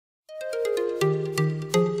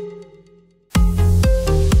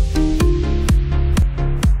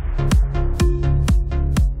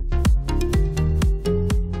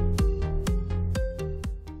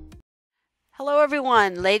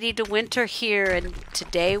everyone, LadyDewinter here, and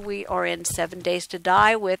today we are in 7 Days to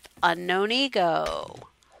Die with Unknown Ego,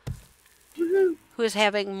 who is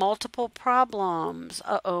having multiple problems.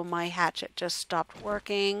 Uh-oh, my hatchet just stopped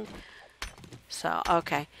working. So,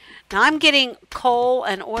 okay. Now I'm getting coal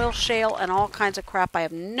and oil shale and all kinds of crap. I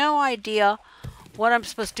have no idea what I'm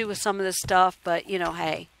supposed to do with some of this stuff, but, you know,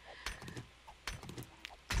 hey.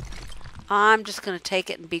 I'm just going to take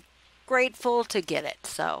it and be grateful to get it,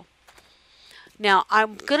 so. Now,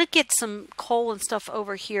 I'm going to get some coal and stuff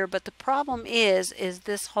over here, but the problem is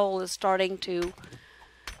this hole is starting to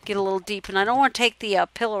get a little deep, and I don't want to take the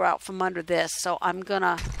pillar out from under this, so I'm going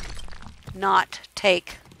to not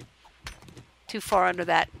take too far under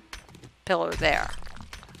that pillar there.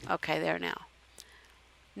 Okay, there now.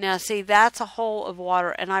 Now, see, that's a hole of water,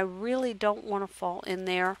 and I really don't want to fall in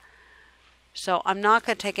there, so I'm not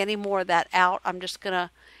going to take any more of that out. I'm just going to,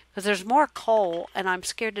 because there's more coal, and I'm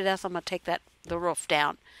scared to death I'm going to take the roof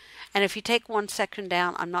down. And if you take one section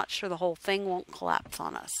down, I'm not sure the whole thing won't collapse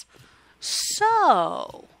on us.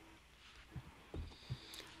 So,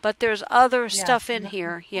 but there's other stuff in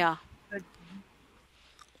here. Yeah.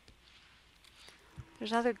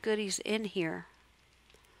 There's other goodies in here.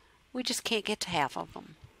 We just can't get to half of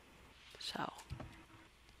them. So.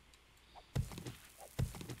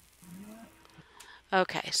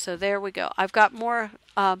 Okay, so there we go. I've got more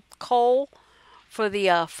coal for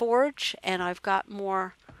the forge, and I've got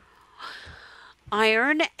more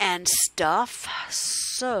iron and stuff.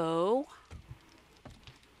 So,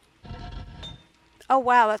 oh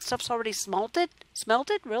wow, that stuff's already smelted?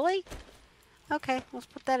 Smelted? Really? Okay, let's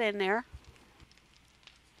put that in there.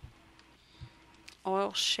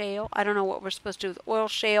 Oil shale. I don't know what we're supposed to do with oil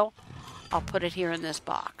shale. I'll put it here in this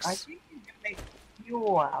box. I think you can make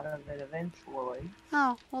fuel out of it eventually.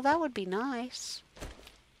 Oh, well that would be nice.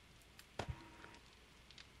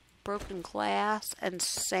 Broken glass and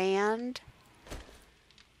sand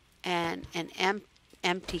and an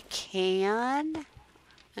empty can,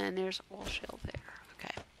 and there's oil shale there.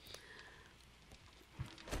 Okay,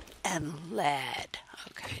 and lead.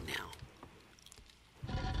 Okay, now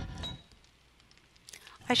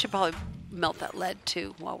I should probably melt that lead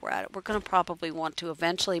too while we're at it. We're going to probably want to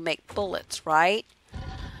eventually make bullets, right?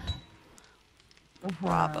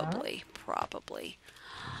 Probably.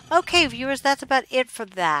 Okay, viewers, that's about it for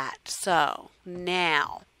that. So,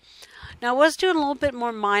 now I was doing a little bit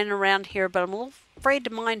more mining around here, but I'm a little afraid to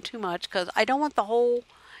mine too much because I don't want the whole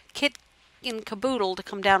kit and caboodle to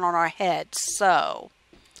come down on our heads. So,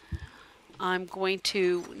 I'm going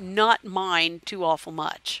to not mine too awful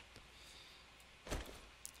much.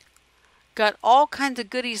 Got all kinds of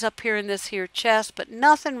goodies up here in this here chest, but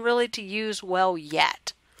nothing really to use well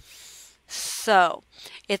yet. So,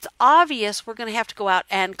 it's obvious we're going to have to go out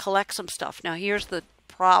and collect some stuff. Now, here's the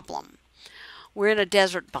problem. We're in a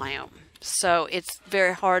desert biome, so it's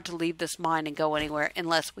very hard to leave this mine and go anywhere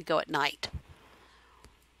unless we go at night.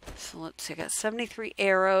 So, let's see. I got 73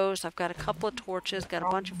 arrows. I've got a couple of torches. Got a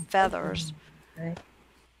bunch of feathers.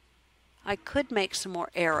 I could make some more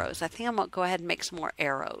arrows. I think I'm going to go ahead and make some more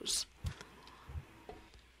arrows.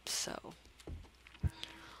 So,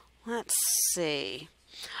 let's see.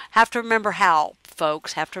 Have to remember how,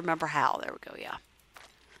 folks. Have to remember how. There we go, yeah.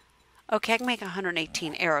 Okay, I can make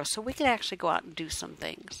 118 arrows, so we can actually go out and do some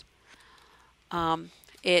things.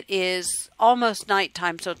 It is almost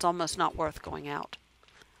nighttime, so it's almost not worth going out.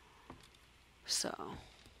 So,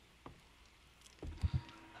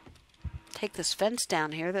 take this fence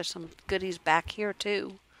down here. There's some goodies back here,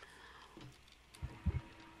 too.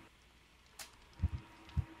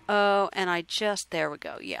 Oh, and there we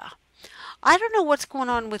go, yeah. I don't know what's going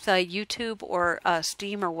on with YouTube or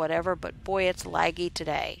Steam or whatever, but boy, it's laggy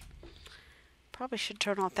today. Probably should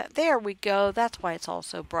turn off that. There we go. That's why it's all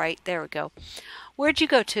so bright. There we go. Where'd you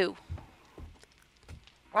go to?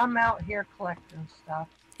 I'm out here collecting stuff.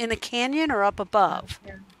 In the canyon or up above?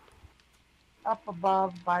 Up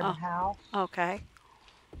above by the house. Okay.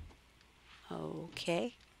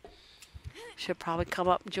 Okay. Should probably come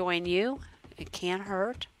up and join you. It can't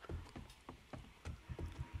hurt.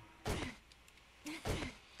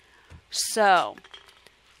 So,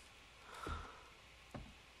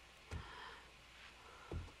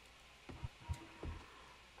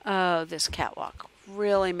 oh, this catwalk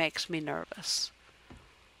really makes me nervous.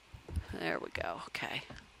 There we go. Okay.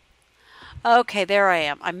 Okay, there I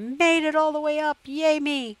am. I made it all the way up. Yay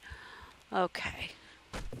me. Okay.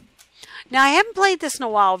 Now, I haven't played this in a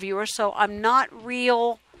while, viewers, so I'm not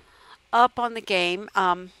real up on the game.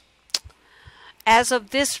 As of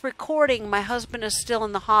this recording, my husband is still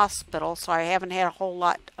in the hospital, so I haven't had a whole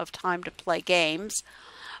lot of time to play games.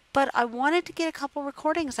 But I wanted to get a couple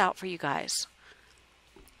recordings out for you guys.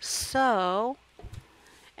 So,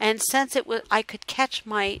 and since it was, I could catch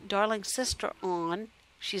my darling sister on.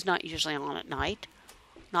 She's not usually on at night.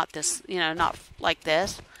 Not this, not like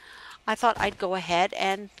this. I thought I'd go ahead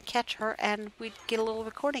and catch her and we'd get a little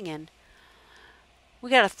recording in. We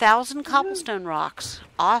got 1,000 cobblestone rocks.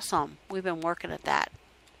 Awesome. We've been working at that.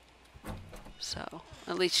 So,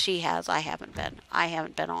 at least she has. I haven't been. I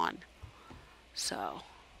haven't been on. So.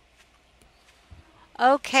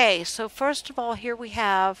 Okay, so first of all, here we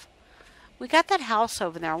got that house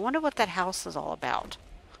over there. I wonder what that house is all about.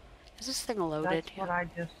 Is this thing loaded? That's what I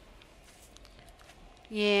just...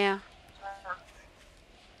 Yeah.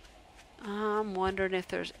 I'm wondering if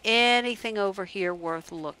there's anything over here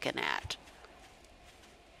worth looking at.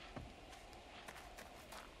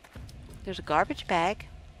 There's a garbage bag.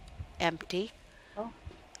 Empty.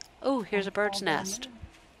 Oh, here's a bird's nest.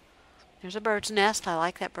 There's a bird's nest. I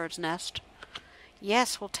like that bird's nest.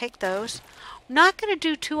 Yes, we'll take those. I'm not going to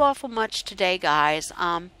do too awful much today, guys.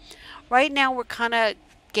 Right now we're kind of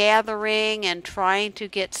gathering and trying to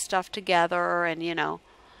get stuff together and,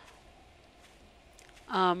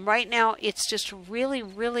 right now it's just really,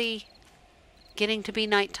 really getting to be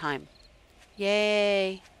nighttime.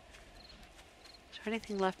 Yay. Is there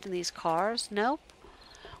anything left in these cars? Nope.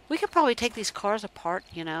 We could probably take these cars apart,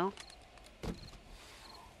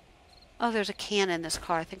 Oh, there's a can in this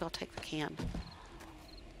car. I think I'll take the can.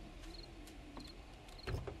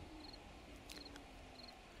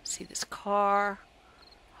 See this car.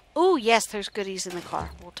 Oh, yes, there's goodies in the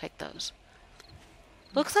car. We'll take those.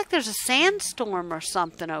 Looks like there's a sandstorm or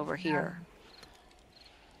something over here.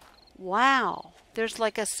 Wow. There's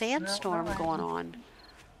like a sandstorm going on.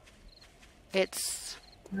 It's...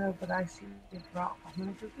 No, but I see it drop. I'm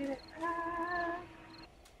going to go get it. Ah.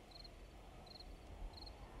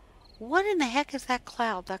 What in the heck is that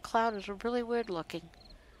cloud? That cloud is really weird looking.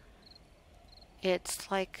 It's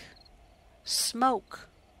like smoke.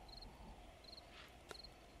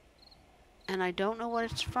 And I don't know what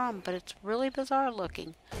it's from, but it's really bizarre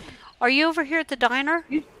looking. Are you over here at the diner?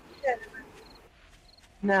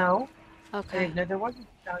 No. Okay. I didn't know there was a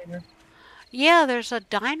diner. Yeah, there's a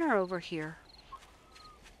diner over here.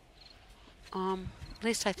 At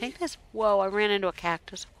least I think this... Whoa, I ran into a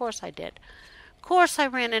cactus. Of course I did. Of course I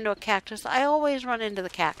ran into a cactus. I always run into the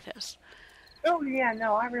cactus. Oh, yeah,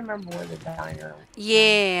 no, I remember where the diner was.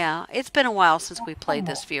 Yeah, it's been a while since we played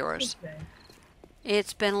this, viewers. Okay.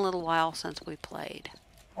 It's been a little while since we played.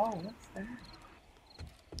 Oh, what's that?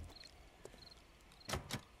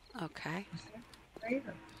 Okay. Is that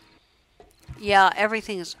crater? Yeah,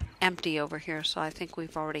 everything is empty over here, so I think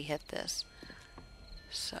we've already hit this.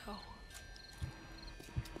 So...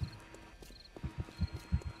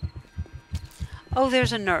 Oh,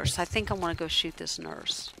 there's a nurse. I think I want to go shoot this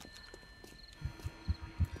nurse.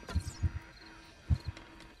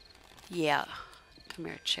 Yeah. Come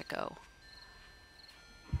here, Chico.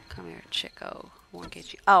 Come here, Chico. I want to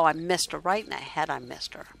get you. Oh, I missed her. Right in the head, I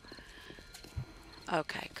missed her.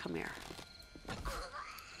 Okay, come here.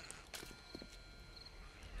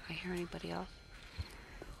 I hear anybody else?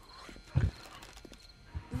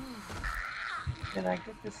 Did I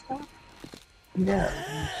get this stuff? No,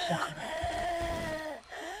 you shot her.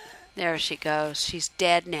 There she goes. She's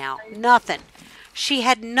dead now. Nothing. She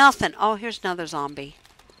had nothing. Oh, here's another zombie.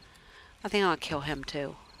 I think I'll kill him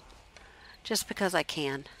too. Just because I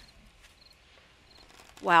can.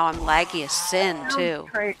 Wow, I'm laggy as sin too.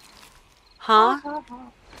 Huh?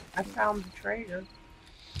 I found the traitor.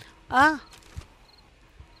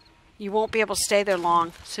 You won't be able to stay there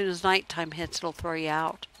long. As soon as nighttime hits, it'll throw you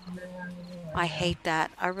out. I hate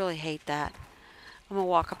that. I really hate that. I'm going to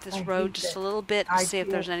walk up this road just a little bit and see if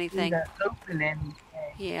there's anything.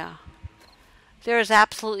 Yeah. There is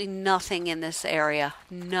absolutely nothing in this area.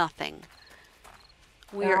 Nothing.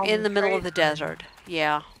 We are in the middle of the desert.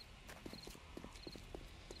 Yeah.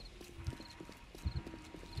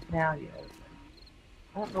 Now you open.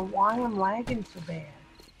 I don't know why I'm lagging so bad.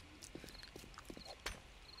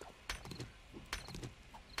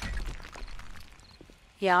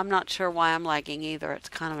 Yeah, I'm not sure why I'm lagging either. It's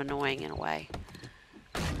kind of annoying in a way.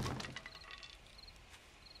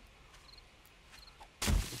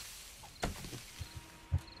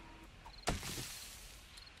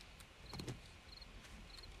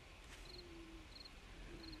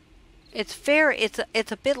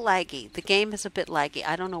 It's a bit laggy. The game is a bit laggy.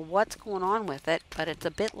 I don't know what's going on with it, but it's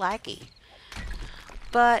a bit laggy.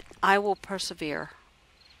 But I will persevere.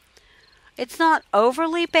 It's not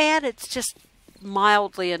overly bad, it's just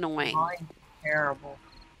mildly annoying. Mine's terrible.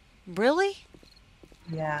 Really?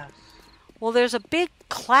 Yes. Well, there's a big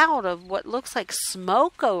cloud of what looks like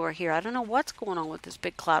smoke over here. I don't know what's going on with this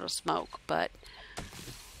big cloud of smoke, but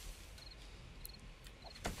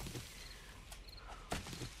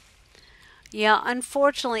Yeah,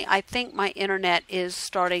 unfortunately, I think my internet is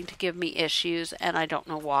starting to give me issues, and I don't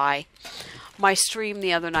know why. My stream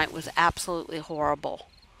the other night was absolutely horrible.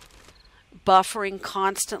 Buffering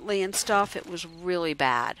constantly and stuff. It was really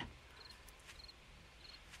bad.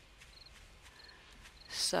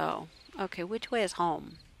 So, okay, which way is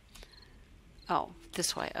home? Oh,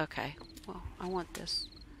 this way. Okay. Well, I want this.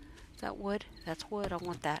 Is that wood? That's wood. I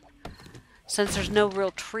want that. Since there's no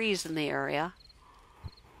real trees in the area,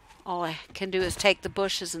 all I can do is take the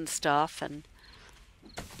bushes and stuff and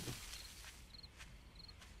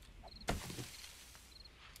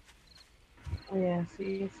Yeah,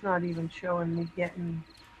 see, it's not even showing me getting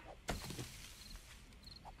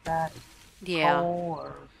that yeah. coal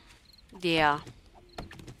or Yeah.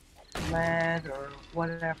 lead or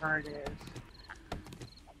whatever it is.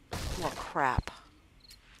 Well, crap.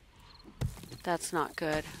 That's not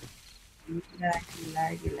good.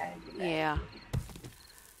 Laggy. Yeah.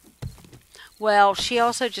 Well, she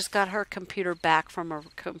also just got her computer back from a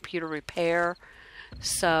computer repair.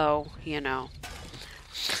 So, you know.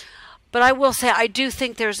 But I will say, I do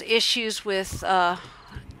think there's issues with,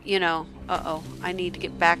 you know, uh-oh, I need to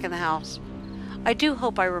get back in the house. I do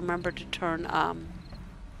hope I remember to turn,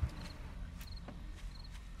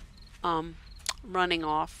 running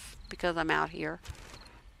off because I'm out here.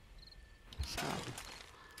 So.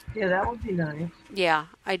 Yeah, that would be nice. Yeah,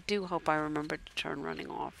 I do hope I remember to turn running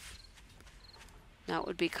off. That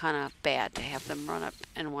would be kind of bad to have them run up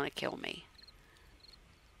and want to kill me.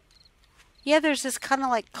 Yeah, there's this kind of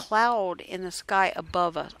like cloud in the sky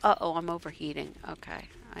above us. Uh-oh, I'm overheating. Okay,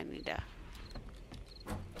 I need to...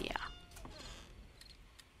 Yeah.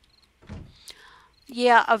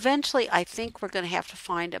 Yeah, eventually I think we're going to have to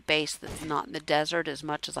find a base that's not in the desert as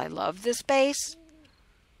much as I love this base.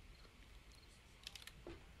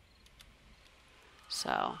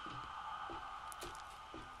 So...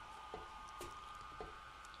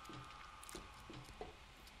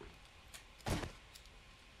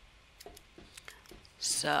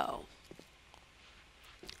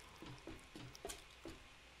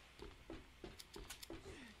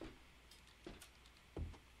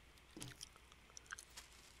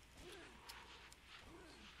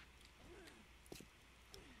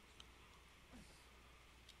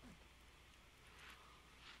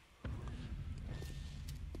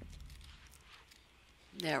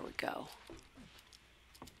 There we go.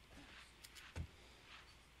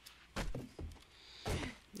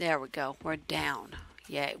 There we go. We're down.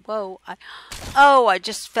 Yay. Whoa. Oh, I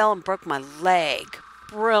just fell and broke my leg.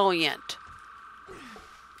 Brilliant.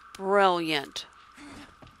 Brilliant.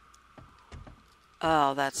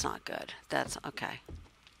 Oh, that's not good. That's okay.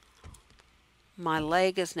 My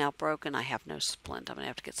leg is now broken. I have no splint. I'm going to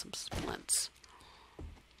have to get some splints.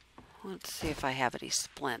 Let's see if I have any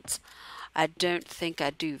splints. I don't think I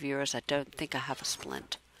do, viewers. I don't think I have a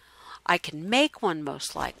splint. I can make one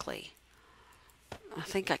most likely. I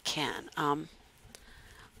think I can.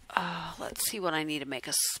 Let's see what I need to make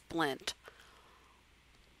a splint.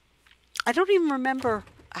 I don't even remember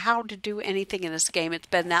how to do anything in this game. It's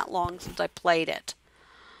been that long since I played it.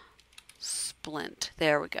 Splint.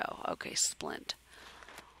 There we go. Okay, splint.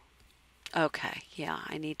 Okay, yeah,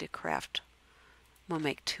 I need to craft. I'm going to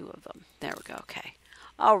make 2 of them. There we go. Okay.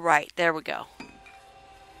 All right, there we go.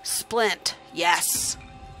 Splint. Yes.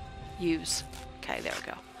 Use. Okay, there we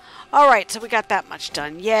go. All right, so we got that much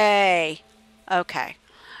done. Yay. Okay.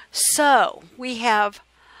 So, we have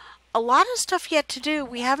a lot of stuff yet to do.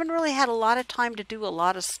 We haven't really had a lot of time to do a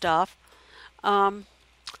lot of stuff. Got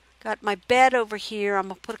my bed over here. I'm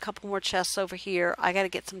going to put a couple more chests over here. I got to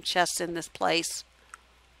get some chests in this place.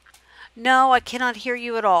 No, I cannot hear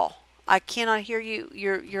you at all. I cannot hear you.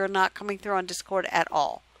 You're not coming through on Discord at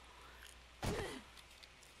all.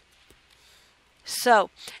 So,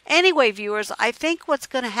 anyway, viewers, I think what's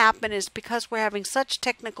going to happen is because we're having such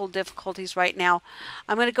technical difficulties right now,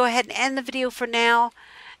 I'm going to go ahead and end the video for now.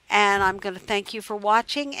 And I'm going to thank you for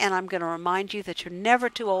watching. And I'm going to remind you that you're never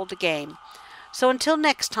too old to game. So until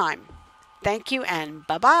next time, thank you and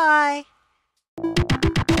bye-bye.